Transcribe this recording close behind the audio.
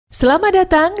Selamat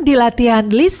datang di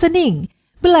latihan listening.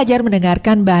 Belajar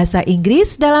mendengarkan bahasa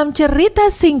Inggris dalam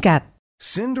cerita singkat.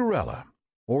 Cinderella,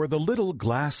 or the Little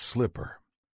Glass Slipper.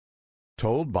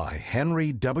 Told by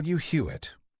Henry W.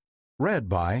 Hewitt.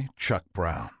 Read by Chuck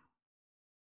Brown.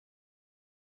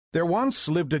 There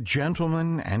once lived a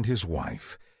gentleman and his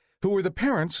wife, who were the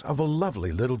parents of a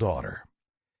lovely little daughter.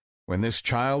 When this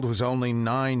child was only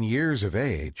 9 years of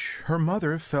age, her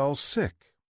mother fell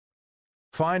sick.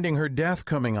 Finding her death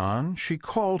coming on, she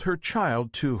called her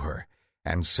child to her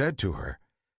and said to her,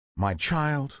 "My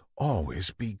child,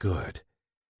 always be good.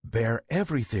 Bear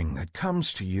everything that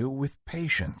comes to you with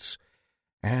patience,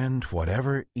 and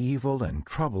whatever evil and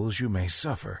troubles you may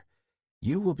suffer,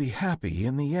 you will be happy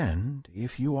in the end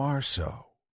if you are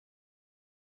so."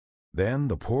 Then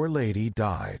the poor lady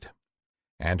died,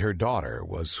 and her daughter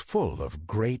was full of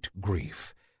great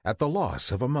grief at the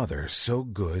loss of a mother so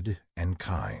good and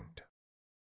kind.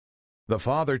 The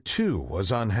father, too,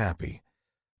 was unhappy,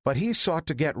 but he sought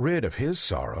to get rid of his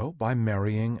sorrow by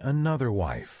marrying another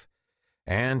wife,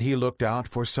 and he looked out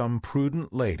for some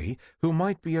prudent lady who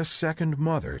might be a second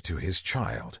mother to his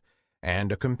child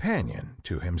and a companion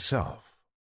to himself.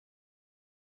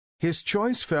 His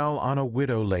choice fell on a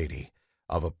widow lady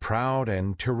of a proud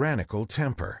and tyrannical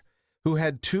temper, who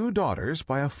had 2 daughters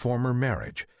by a former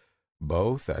marriage,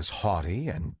 both as haughty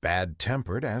and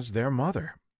bad-tempered as their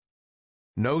mother.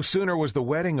 No sooner was the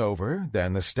wedding over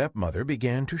than the stepmother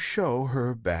began to show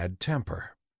her bad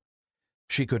temper.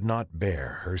 She could not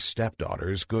bear her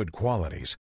stepdaughter's good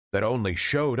qualities, that only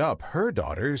showed up her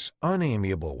daughter's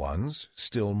unamiable ones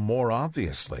still more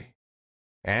obviously,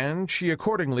 and she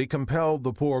accordingly compelled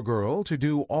the poor girl to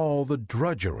do all the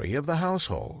drudgery of the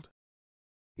household.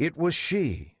 It was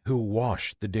she who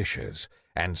washed the dishes,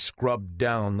 and scrubbed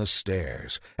down the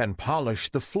stairs, and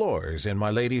polished the floors in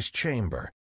my lady's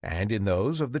chamber, and in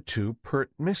those of the 2 pert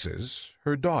misses,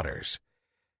 her daughters.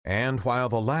 And while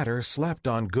the latter slept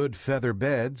on good feather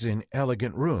beds in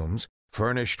elegant rooms,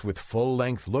 furnished with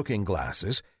full-length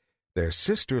looking-glasses, their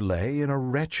sister lay in a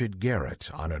wretched garret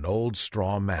on an old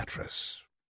straw mattress.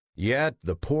 Yet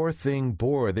the poor thing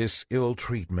bore this ill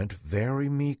treatment very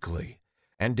meekly,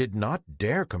 and did not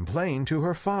dare complain to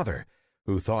her father,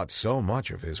 who thought so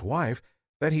much of his wife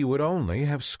that he would only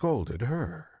have scolded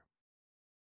her.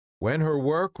 When her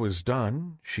work was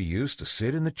done, she used to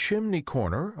sit in the chimney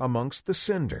corner amongst the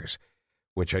cinders,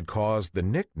 which had caused the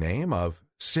nickname of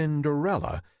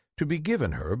Cinderella to be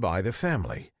given her by the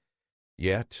family.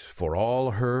 Yet, for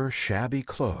all her shabby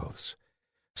clothes,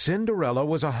 Cinderella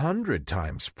was 100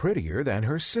 times prettier than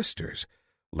her sisters,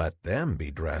 let them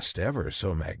be dressed ever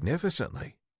so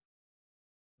magnificently.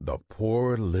 The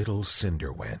poor little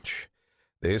cinder wench!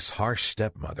 This harsh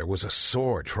stepmother was a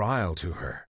sore trial to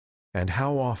her. And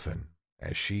how often,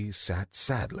 as she sat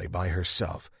sadly by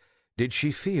herself, did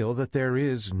she feel that there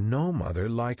is no mother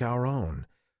like our own,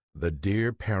 the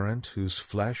dear parent whose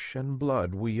flesh and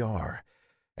blood we are,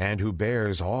 and who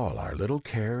bears all our little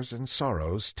cares and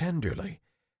sorrows tenderly,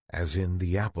 as in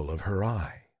the apple of her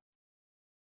eye.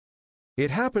 It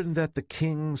happened that the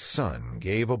king's son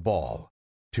gave a ball,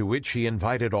 to which he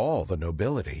invited all the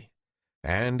nobility,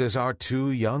 and as our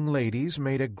 2 young ladies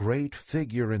made a great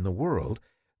figure in the world,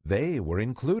 they were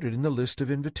included in the list of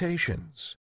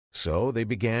invitations. So they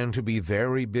began to be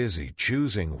very busy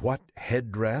choosing what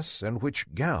headdress and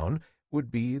which gown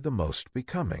would be the most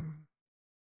becoming.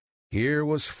 Here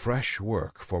was fresh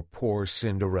work for poor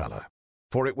Cinderella,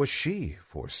 for it was she,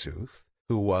 forsooth,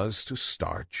 who was to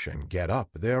starch and get up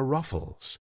their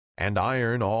ruffles, and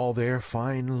iron all their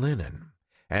fine linen,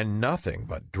 and nothing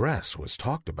but dress was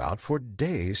talked about for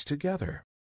days together.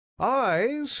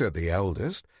 "I," said the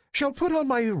eldest, "shall put on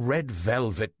my red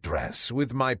velvet dress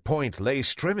with my point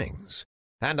lace trimmings.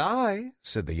 And I,"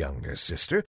 said the younger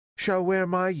sister, "shall wear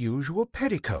my usual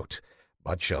petticoat,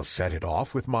 but shall set it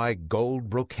off with my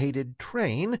gold-brocaded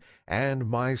train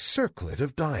and my circlet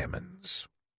of diamonds."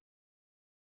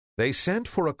 They sent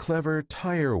for a clever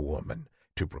tire-woman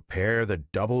to prepare the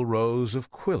double rows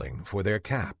of quilling for their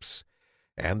caps,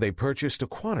 and they purchased a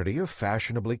quantity of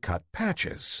fashionably cut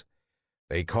patches.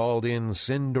 They called in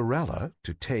Cinderella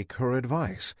to take her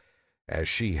advice, as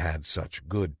she had such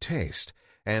good taste,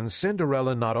 and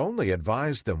Cinderella not only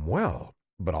advised them well,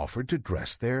 but offered to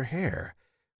dress their hair,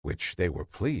 which they were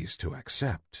pleased to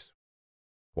accept.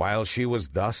 While she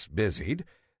was thus busied,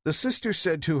 the sister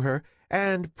said to her,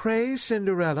 "And pray,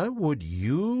 Cinderella, would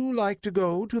you like to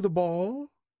go to the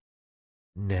ball?"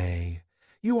 "Nay,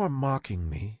 you are mocking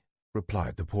me,"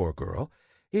 replied the poor girl.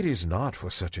 "It is not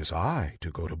for such as I to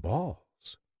go to balls."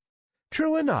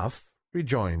 "True enough,"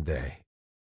 rejoined they.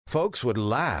 "Folks would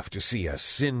laugh to see a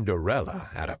Cinderella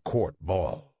at a court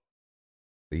ball."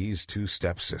 These two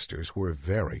stepsisters were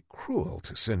very cruel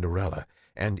to Cinderella,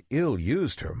 and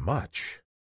ill-used her much.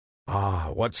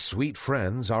 Ah, what sweet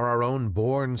friends are our own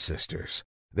born sisters!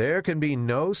 There can be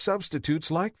no substitutes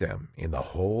like them in the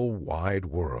whole wide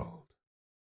world.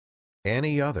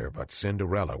 Any other but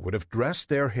Cinderella would have dressed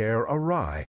their hair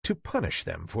awry to punish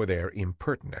them for their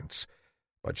impertinence,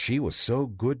 but she was so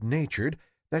good-natured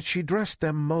that she dressed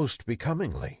them most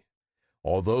becomingly.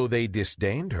 Although they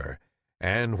disdained her,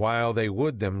 and while they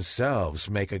would themselves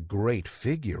make a great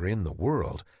figure in the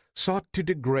world, sought to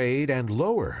degrade and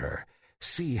lower her,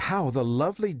 see how the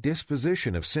lovely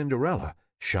disposition of Cinderella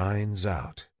shines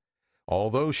out.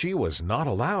 Although she was not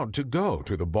allowed to go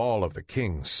to the ball of the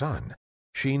king's son,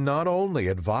 she not only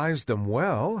advised them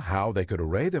well how they could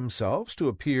array themselves to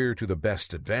appear to the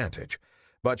best advantage,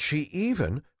 but she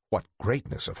even, what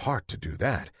greatness of heart to do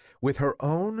that, with her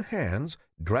own hands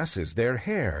dresses their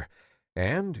hair,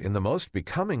 and in the most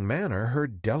becoming manner her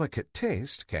delicate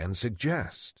taste can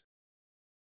suggest.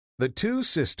 The two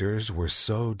sisters were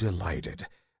so delighted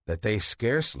that they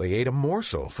scarcely ate a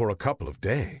morsel for a couple of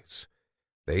days.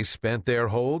 They spent their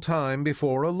whole time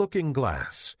before a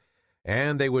looking-glass,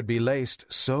 and they would be laced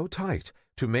so tight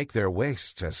to make their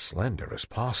waists as slender as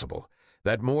possible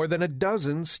that more than a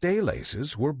dozen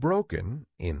stay-laces were broken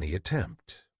in the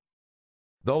attempt.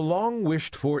 The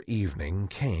long-wished-for evening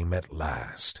came at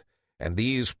last, and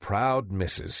these proud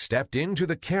misses stepped into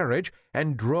the carriage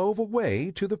and drove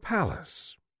away to the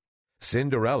palace.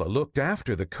 Cinderella looked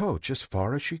after the coach as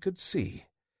far as she could see,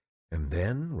 and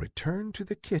then returned to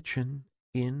the kitchen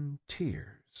in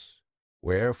tears,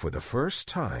 where for the first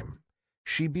time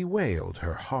she bewailed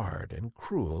her hard and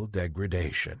cruel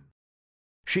degradation.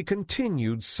 She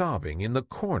continued sobbing in the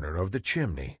corner of the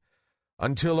chimney,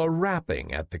 until a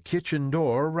rapping at the kitchen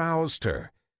door roused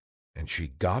her, and she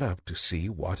got up to see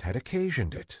what had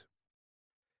occasioned it.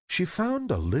 She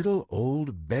found a little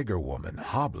old beggar-woman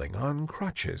hobbling on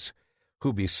crutches,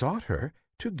 who besought her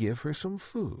to give her some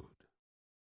food.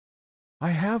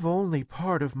 "I have only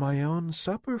part of my own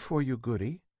supper for you,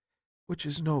 Goody, which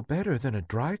is no better than a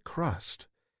dry crust.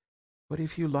 But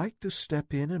if you like to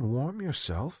step in and warm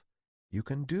yourself, you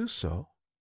can do so,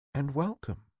 and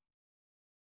welcome."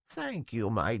 "Thank you,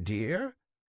 my dear,"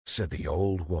 said the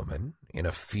old woman in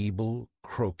a feeble,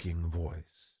 croaking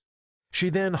voice. She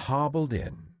then hobbled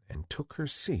in and took her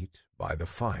seat by the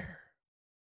fire.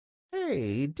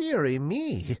 "Hey, dearie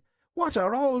me, what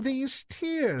are all these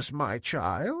tears, my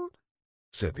child?"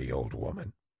 said the old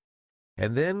woman.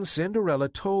 And then Cinderella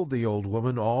told the old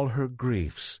woman all her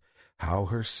griefs, how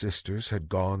her sisters had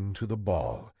gone to the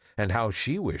ball, and how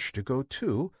she wished to go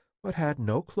too, but had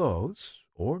no clothes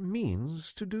or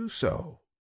means to do so.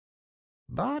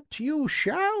 "But you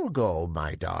shall go,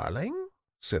 my darling,"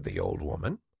 said the old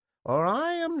woman, "or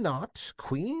I am not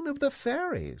Queen of the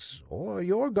Fairies, or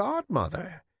your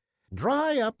godmother.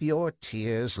 Dry up your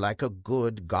tears like a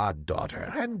good goddaughter,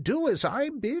 and do as I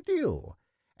bid you,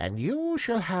 and you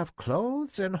shall have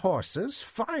clothes and horses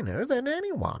finer than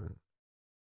anyone."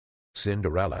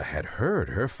 Cinderella had heard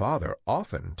her father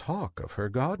often talk of her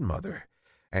godmother,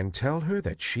 and tell her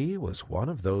that she was one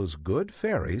of those good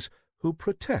fairies who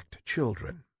protect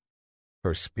children.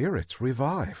 Her spirits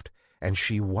revived, and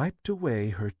she wiped away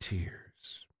her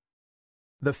tears.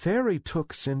 The fairy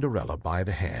took Cinderella by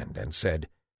the hand and said,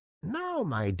 "Now,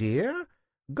 my dear,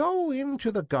 go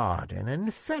into the garden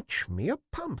and fetch me a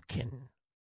pumpkin."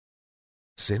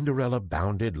 Cinderella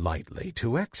bounded lightly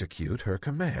to execute her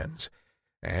commands,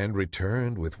 and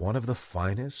returned with one of the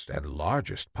finest and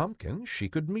largest pumpkins she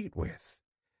could meet with.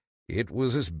 It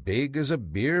was as big as a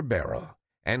beer barrel,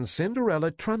 and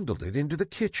Cinderella trundled it into the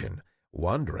kitchen,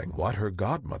 wondering what her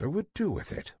godmother would do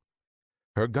with it.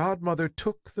 Her godmother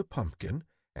took the pumpkin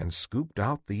and scooped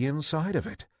out the inside of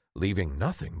it, leaving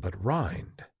nothing but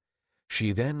rind.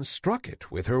 She then struck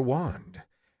it with her wand,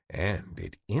 and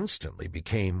it instantly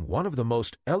became one of the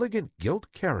most elegant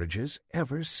gilt carriages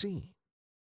ever seen.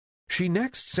 She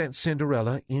next sent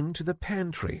Cinderella into the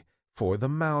pantry for the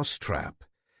mouse-trap,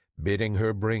 bidding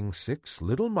her bring 6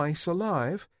 little mice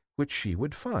alive, which she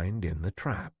would find in the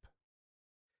trap.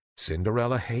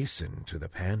 Cinderella hastened to the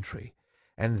pantry,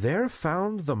 and there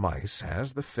found the mice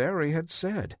as the fairy had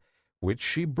said, which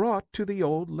she brought to the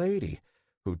old lady,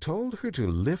 who told her to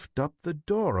lift up the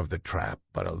door of the trap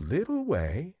but a little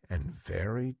way and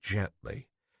very gently,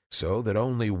 so that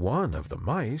only one of the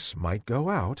mice might go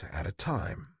out at a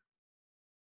time.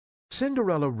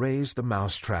 Cinderella raised the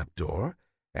mouse-trap door,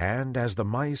 and as the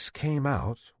mice came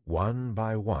out one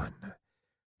by one,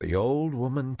 the old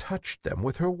woman touched them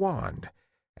with her wand,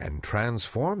 and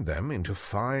transformed them into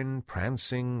fine,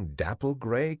 prancing,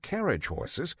 dapple-gray carriage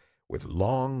horses, with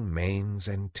long manes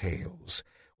and tails,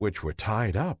 which were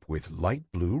tied up with light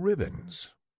blue ribbons.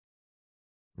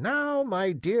 "Now,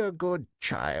 my dear good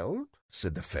child,"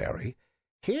 said the fairy,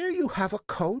 "here you have a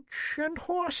coach and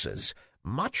horses,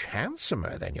 much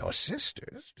handsomer than your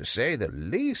sister's, to say the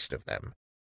least of them.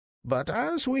 But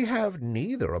as we have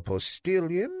neither a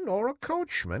postilion nor a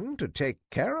coachman to take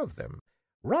care of them,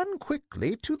 run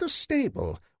quickly to the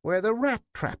stable where the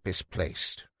rat-trap is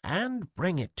placed, and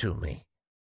bring it to me."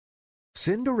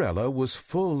 Cinderella was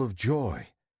full of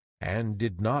joy, and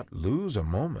did not lose a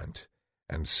moment,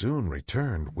 and soon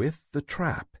returned with the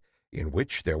trap, in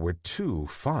which there were 2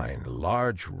 fine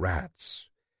large rats.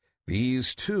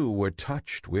 These 2 were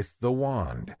touched with the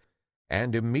wand,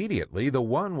 and immediately the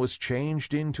one was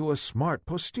changed into a smart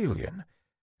postilion,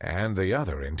 and the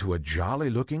other into a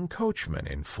jolly-looking coachman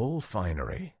in full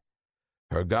finery.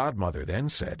 Her godmother then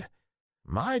said,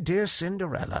 "My dear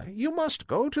Cinderella, you must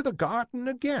go to the garden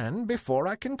again before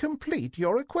I can complete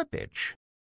your equipage.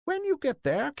 When you get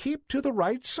there, keep to the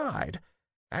right side,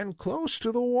 and close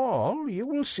to the wall you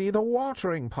will see the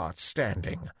watering pot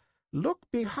standing. Look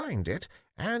behind it,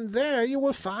 and there you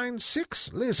will find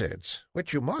 6 lizards,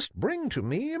 which you must bring to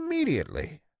me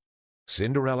immediately."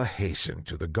 Cinderella hastened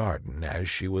to the garden as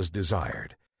she was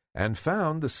desired, and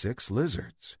found the 6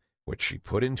 lizards, which she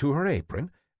put into her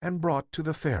apron and brought to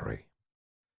the fairy.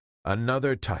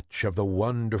 Another touch of the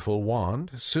wonderful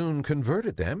wand soon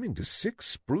converted them into 6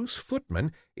 spruce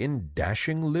footmen in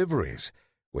dashing liveries,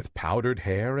 with powdered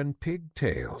hair and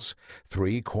pigtails,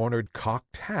 3-cornered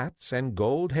cocked hats, and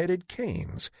gold-headed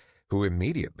canes, who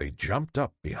immediately jumped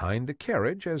up behind the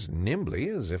carriage as nimbly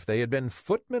as if they had been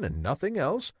footmen and nothing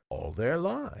else all their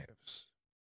lives.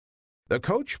 The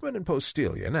coachman and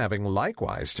postilion having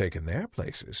likewise taken their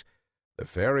places, the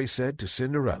fairy said to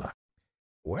Cinderella,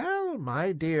 "Well,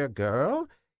 my dear girl,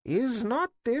 is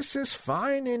not this as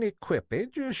fine an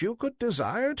equipage as you could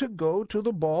desire to go to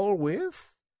the ball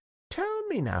with? Tell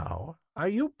me now, are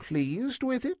you pleased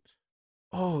with it?"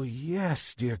 "Oh,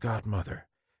 yes, dear godmother,"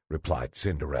 replied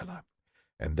Cinderella,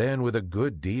 and then with a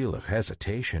good deal of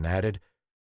hesitation added,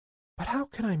 "But how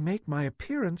can I make my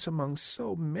appearance among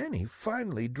so many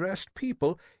finely dressed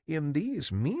people in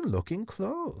these mean-looking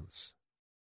clothes?"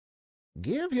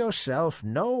 "Give yourself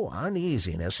no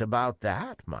uneasiness about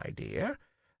that, my dear.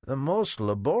 The most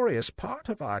laborious part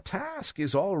of our task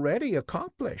is already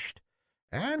accomplished,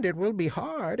 and it will be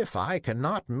hard if I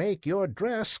cannot make your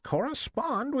dress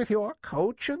correspond with your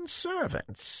coach and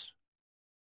servants."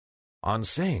 On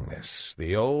saying this,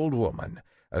 the old woman,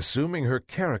 assuming her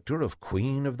character of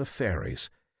Queen of the Fairies,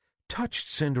 touched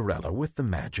Cinderella with the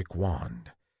magic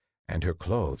wand, and her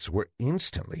clothes were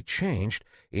instantly changed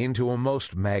into a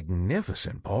most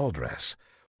magnificent ball dress,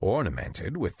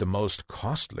 ornamented with the most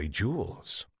costly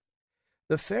jewels.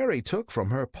 The fairy took from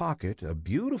her pocket a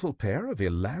beautiful pair of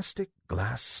elastic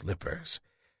glass slippers,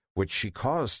 which she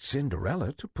caused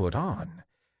Cinderella to put on,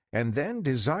 and then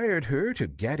desired her to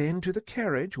get into the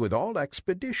carriage with all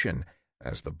expedition,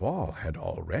 as the ball had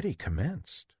already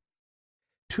commenced.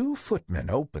 2 footmen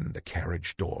opened the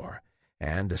carriage door,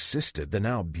 and assisted the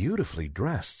now beautifully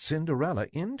dressed Cinderella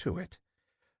into it.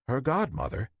 Her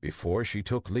godmother, before she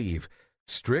took leave,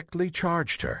 strictly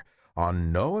charged her,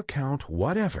 on no account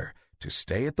whatever, to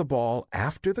stay at the ball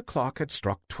after the clock had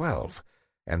struck 12,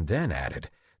 and then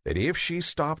added that if she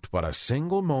stopped but a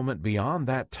single moment beyond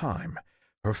that time,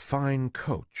 her fine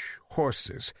coach,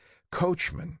 horses,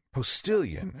 coachman,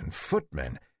 postilion, and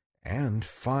footmen, and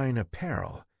fine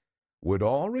apparel, would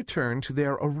all return to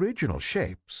their original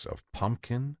shapes of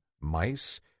pumpkin,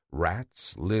 mice,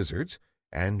 rats, lizards,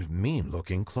 and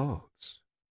mean-looking clothes.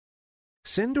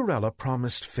 Cinderella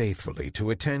promised faithfully to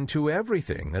attend to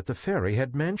everything that the fairy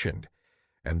had mentioned,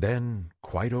 and then,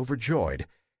 quite overjoyed,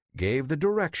 gave the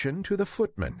direction to the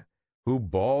footman, who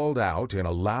bawled out in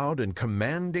a loud and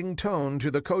commanding tone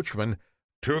to the coachman,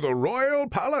 "To the royal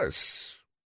palace!"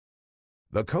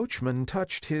 The coachman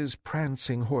touched his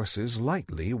prancing horses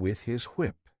lightly with his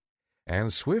whip,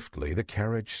 and swiftly the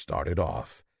carriage started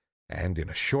off, and in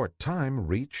a short time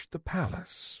reached the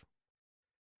palace.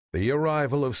 The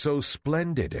arrival of so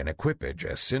splendid an equipage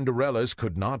as Cinderella's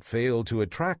could not fail to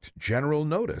attract general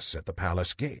notice at the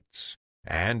palace gates,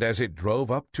 and as it drove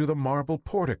up to the marble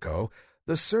portico,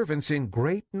 the servants in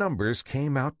great numbers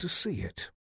came out to see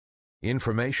it.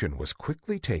 Information was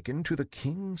quickly taken to the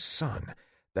king's son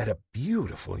that a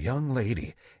beautiful young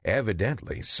lady,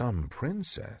 evidently some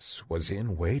princess, was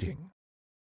in waiting.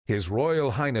 His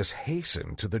Royal Highness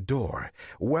hastened to the door,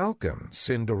 welcomed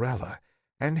Cinderella,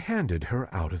 and handed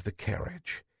her out of the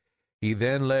carriage. He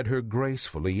then led her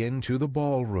gracefully into the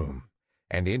ballroom,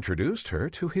 and introduced her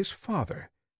to his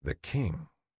father, the king.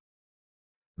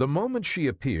 The moment she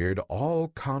appeared, all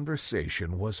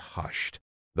conversation was hushed.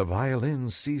 The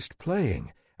violins ceased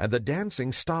playing, and the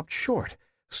dancing stopped short,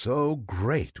 so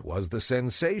great was the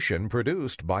sensation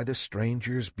produced by the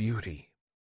stranger's beauty.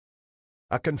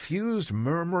 A confused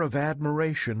murmur of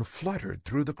admiration fluttered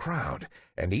through the crowd,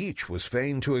 and each was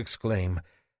fain to exclaim,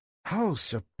 "How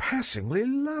surpassingly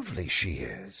lovely she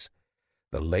is!"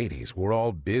 The ladies were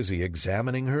all busy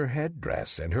examining her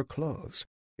headdress and her clothes,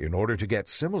 in order to get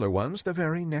similar ones the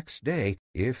very next day,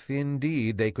 if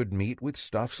indeed they could meet with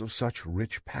stuffs of such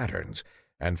rich patterns,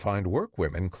 and find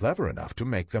workwomen clever enough to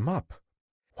make them up.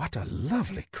 What a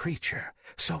lovely creature!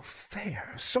 So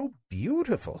fair, so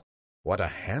beautiful! What a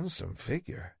handsome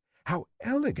figure! How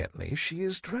elegantly she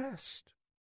is dressed!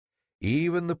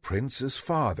 Even the prince's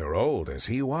father, old as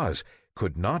he was,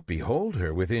 could not behold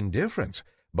her with indifference,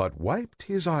 but wiped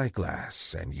his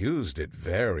eyeglass and used it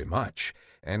very much,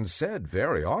 and said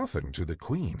very often to the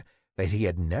queen that he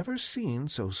had never seen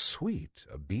so sweet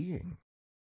a being.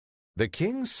 The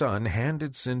king's son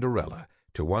handed Cinderella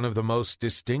to one of the most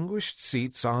distinguished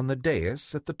seats on the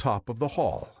dais at the top of the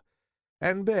hall,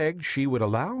 and begged she would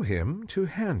allow him to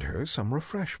hand her some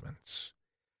refreshments.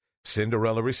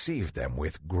 Cinderella received them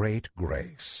with great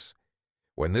grace.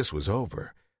 When this was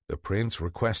over, the prince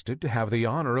requested to have the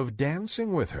honor of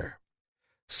dancing with her.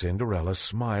 Cinderella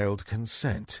smiled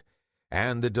consent,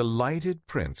 and the delighted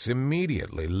prince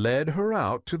immediately led her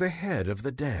out to the head of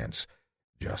the dance,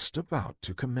 just about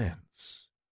to commence.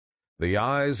 The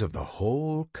eyes of the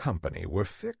whole company were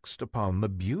fixed upon the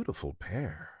beautiful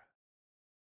pair.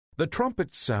 The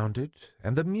trumpet sounded,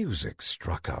 and the music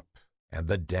struck up, and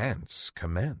the dance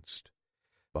commenced.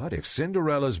 But if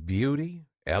Cinderella's beauty,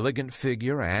 elegant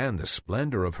figure, and the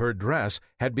splendor of her dress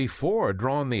had before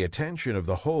drawn the attention of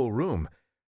the whole room,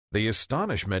 the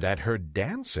astonishment at her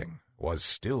dancing was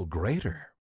still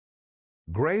greater.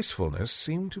 Gracefulness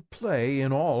seemed to play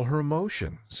in all her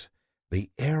motions. The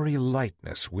airy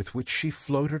lightness with which she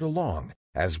floated along,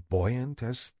 as buoyant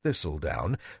as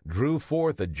thistledown, drew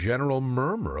forth a general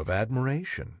murmur of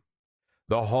admiration.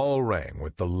 The hall rang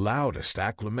with the loudest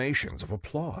acclamations of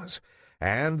applause,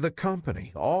 and the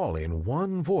company, all in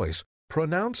one voice,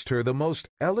 pronounced her the most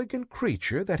elegant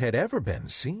creature that had ever been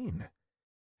seen.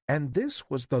 And this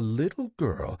was the little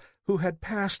girl who had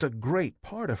passed a great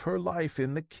part of her life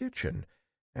in the kitchen,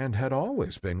 and had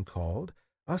always been called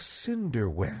a cinder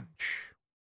wench.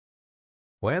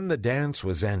 When the dance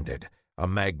was ended, a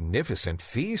magnificent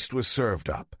feast was served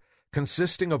up,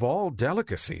 consisting of all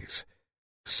delicacies.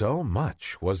 So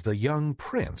much was the young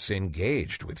prince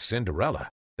engaged with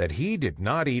Cinderella that he did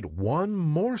not eat one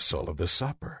morsel of the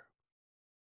supper.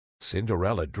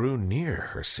 Cinderella drew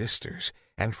near her sisters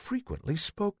and frequently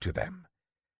spoke to them,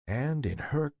 and in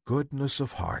her goodness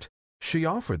of heart she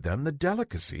offered them the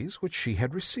delicacies which she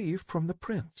had received from the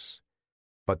prince.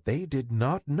 But they did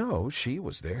not know she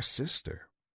was their sister.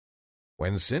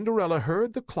 When Cinderella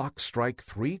heard the clock strike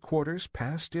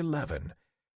 11:15,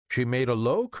 she made a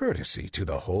low courtesy to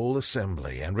the whole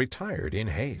assembly and retired in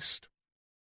haste.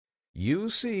 You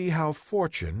see how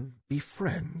fortune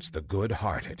befriends the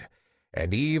good-hearted,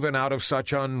 and even out of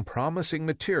such unpromising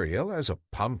material as a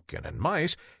pumpkin and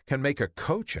mice can make a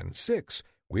coach and six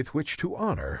with which to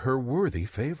honor her worthy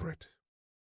favorite.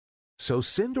 So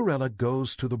Cinderella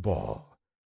goes to the ball.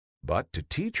 But to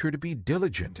teach her to be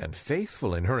diligent and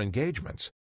faithful in her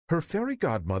engagements, her fairy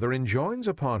godmother enjoins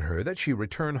upon her that she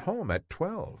return home at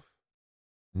 12.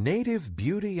 Native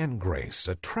beauty and grace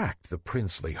attract the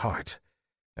princely heart,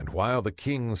 and while the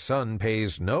king's son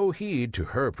pays no heed to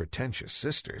her pretentious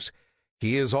sisters,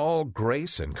 he is all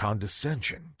grace and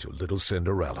condescension to little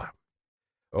Cinderella.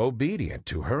 Obedient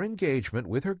to her engagement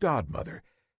with her godmother,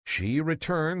 she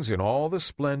returns in all the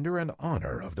splendor and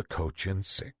honor of the coach and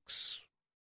six.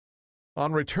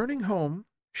 On returning home,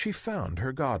 she found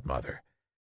her godmother,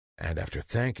 and after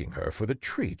thanking her for the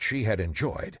treat she had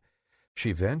enjoyed,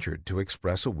 she ventured to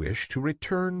express a wish to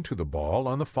return to the ball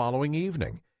on the following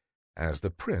evening, as the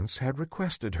prince had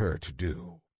requested her to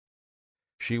do.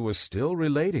 She was still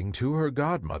relating to her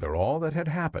godmother all that had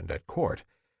happened at court,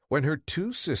 when her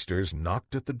two sisters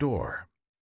knocked at the door.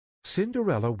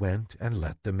 Cinderella went and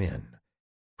let them in,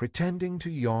 pretending to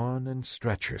yawn and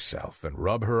stretch herself and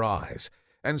rub her eyes,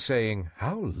 and saying,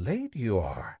 "How late you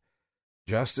are,"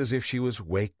 just as if she was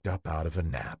waked up out of a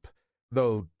nap,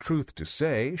 though, truth to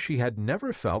say, she had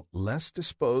never felt less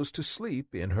disposed to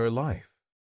sleep in her life.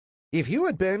 "If you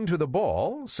had been to the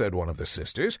ball," said one of the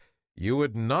sisters, "you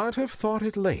would not have thought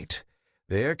it late.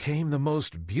 There came the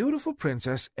most beautiful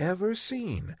princess ever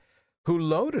seen, who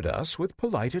loaded us with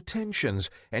polite attentions,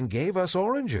 and gave us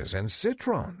oranges and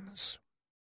citrons."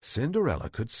 Cinderella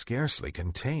could scarcely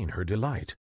contain her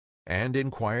delight, and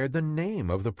inquired the name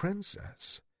of the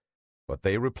princess. But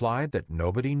they replied that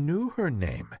nobody knew her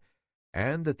name,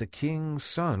 and that the king's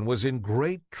son was in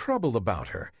great trouble about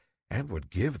her, and would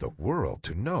give the world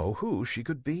to know who she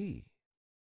could be.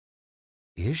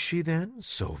 "Is she, then,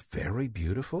 so very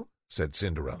beautiful?" said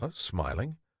Cinderella,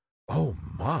 smiling. "Oh,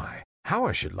 my! How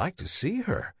I should like to see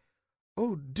her!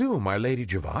 Oh, do, my Lady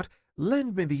Javotte,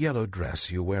 lend me the yellow dress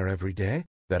you wear every day,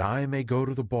 that I may go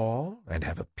to the ball and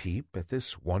have a peep at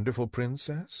this wonderful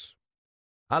princess."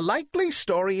 "A likely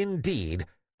story indeed,"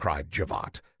 cried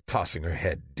Javotte, tossing her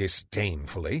head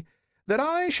disdainfully, "that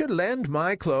I should lend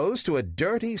my clothes to a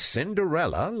dirty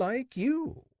Cinderella like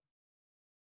you."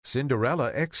 Cinderella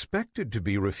expected to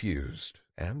be refused,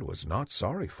 and was not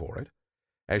sorry for it,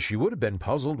 as she would have been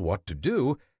puzzled what to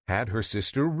do had her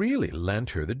sister really lent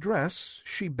her the dress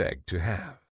she begged to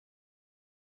have.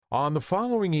 On the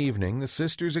following evening the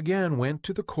sisters again went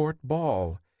to the court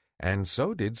ball, and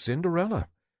so did Cinderella,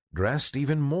 dressed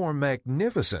even more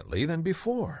magnificently than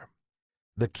before.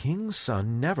 The king's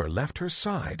son never left her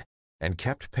side, and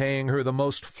kept paying her the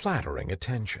most flattering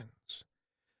attentions.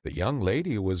 The young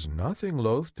lady was nothing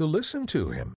loath to listen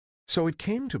to him, so it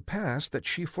came to pass that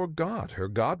she forgot her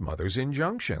godmother's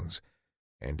injunctions,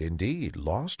 and indeed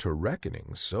lost her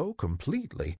reckoning so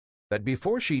completely that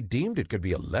before she deemed it could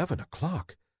be 11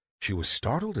 o'clock, she was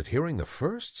startled at hearing the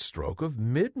first stroke of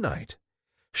midnight.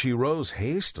 She rose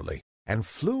hastily and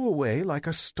flew away like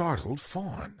a startled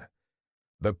fawn.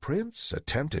 The prince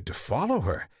attempted to follow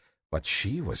her, but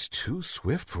she was too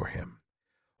swift for him.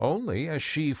 Only as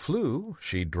she flew,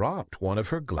 she dropped one of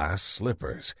her glass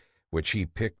slippers, which he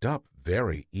picked up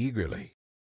very eagerly.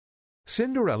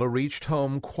 Cinderella reached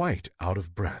home quite out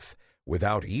of breath,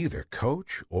 without either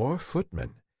coach or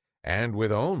footman, and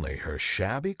with only her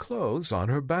shabby clothes on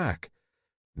her back.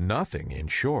 Nothing, in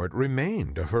short,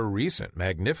 remained of her recent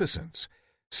magnificence,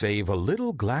 save a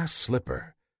little glass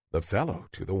slipper, the fellow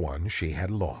to the one she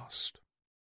had lost.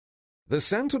 The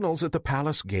sentinels at the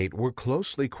palace gate were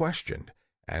closely questioned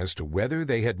as to whether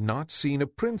they had not seen a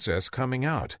princess coming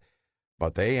out,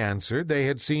 but they answered they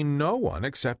had seen no one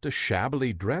except a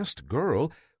shabbily dressed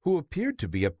girl who appeared to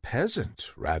be a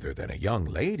peasant rather than a young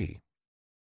lady.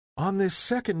 On this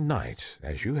second night,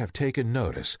 as you have taken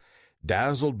notice,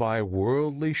 dazzled by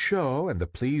worldly show and the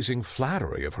pleasing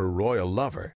flattery of her royal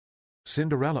lover,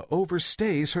 Cinderella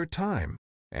overstays her time,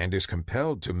 and is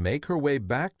compelled to make her way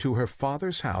back to her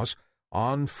father's house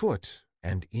on foot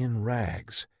and in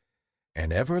rags.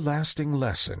 An everlasting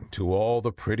lesson to all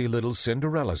the pretty little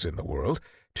Cinderellas in the world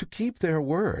to keep their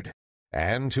word,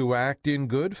 and to act in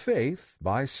good faith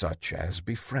by such as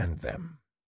befriend them.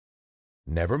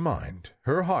 Never mind,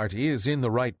 her heart is in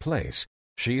the right place.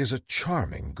 She is a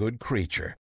charming good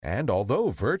creature, and although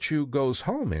virtue goes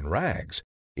home in rags,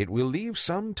 it will leave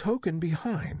some token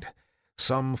behind,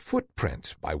 some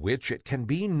footprint by which it can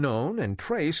be known and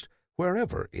traced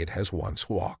wherever it has once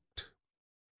walked.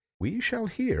 We shall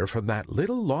hear from that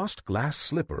little lost glass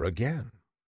slipper again.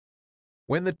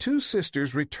 When the two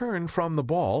sisters returned from the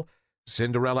ball,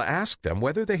 Cinderella asked them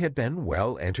whether they had been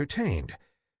well entertained,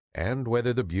 and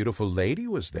whether the beautiful lady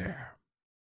was there.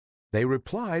 They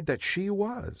replied that she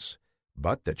was,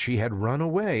 but that she had run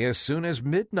away as soon as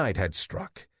midnight had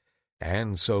struck,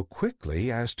 and so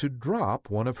quickly as to drop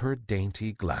one of her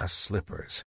dainty glass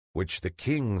slippers, which the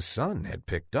king's son had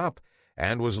picked up,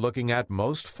 and was looking at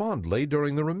most fondly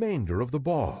during the remainder of the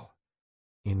ball.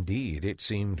 Indeed, it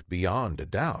seemed beyond a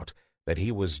doubt that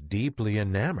he was deeply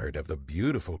enamored of the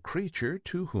beautiful creature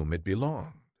to whom it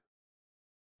belonged.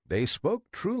 They spoke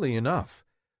truly enough,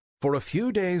 for a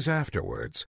few days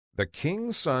afterwards the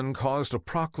king's son caused a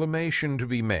proclamation to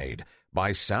be made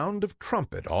by sound of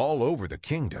trumpet all over the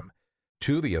kingdom,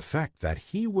 to the effect that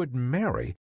he would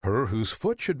marry her whose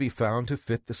foot should be found to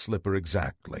fit the slipper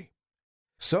exactly.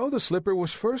 So the slipper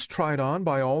was first tried on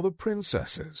by all the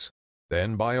princesses,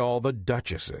 then by all the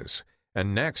duchesses,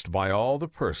 and next by all the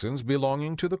persons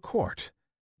belonging to the court,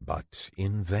 but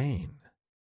in vain.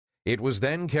 It was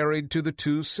then carried to the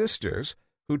two sisters,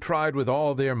 who tried with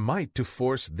all their might to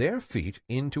force their feet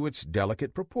into its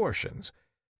delicate proportions,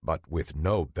 but with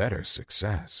no better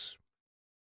success.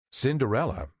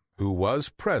 Cinderella, who was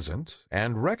present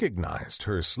and recognized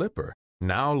her slipper,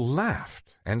 now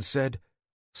laughed and said,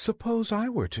 "Suppose I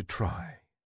were to try."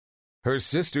 Her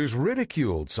sisters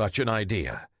ridiculed such an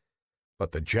idea,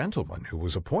 but the gentleman who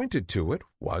was appointed to it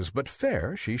was but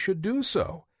fair she should do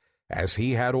so, as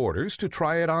he had orders to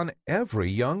try it on every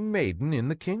young maiden in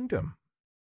the kingdom.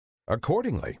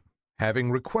 Accordingly,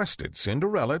 having requested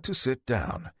Cinderella to sit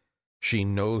down, she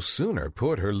no sooner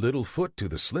put her little foot to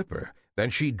the slipper than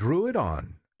she drew it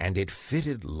on, and it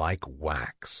fitted like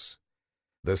wax.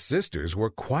 The sisters were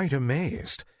quite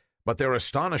amazed, but their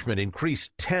astonishment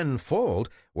increased tenfold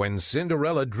when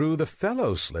Cinderella drew the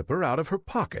fellow slipper out of her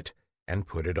pocket and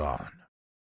put it on.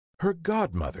 Her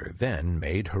godmother then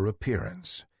made her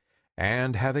appearance,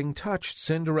 and having touched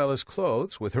Cinderella's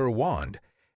clothes with her wand,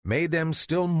 made them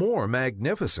still more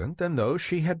magnificent than those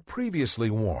she had previously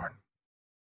worn.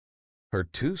 Her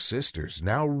two sisters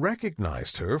now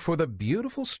recognized her for the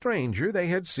beautiful stranger they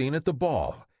had seen at the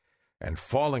ball, and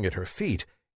falling at her feet,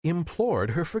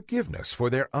 implored her forgiveness for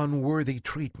their unworthy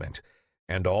treatment,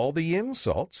 and all the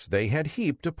insults they had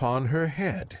heaped upon her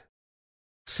head.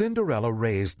 Cinderella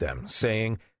raised them,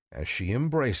 saying, as she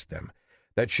embraced them,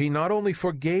 that she not only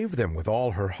forgave them with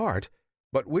all her heart,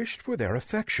 but wished for their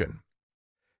affection.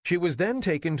 She was then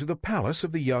taken to the palace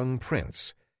of the young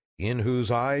prince, in whose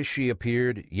eyes she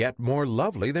appeared yet more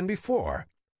lovely than before,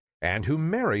 and who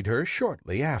married her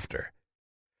shortly after.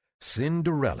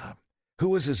 Cinderella, who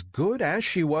was as good as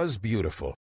she was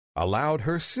beautiful, allowed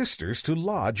her sisters to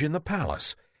lodge in the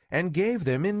palace, and gave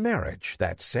them in marriage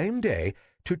that same day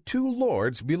to two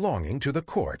lords belonging to the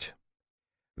court.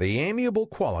 The amiable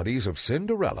qualities of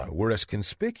Cinderella were as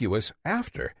conspicuous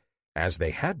after as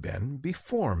they had been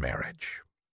before marriage.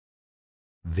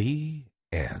 The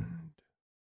end.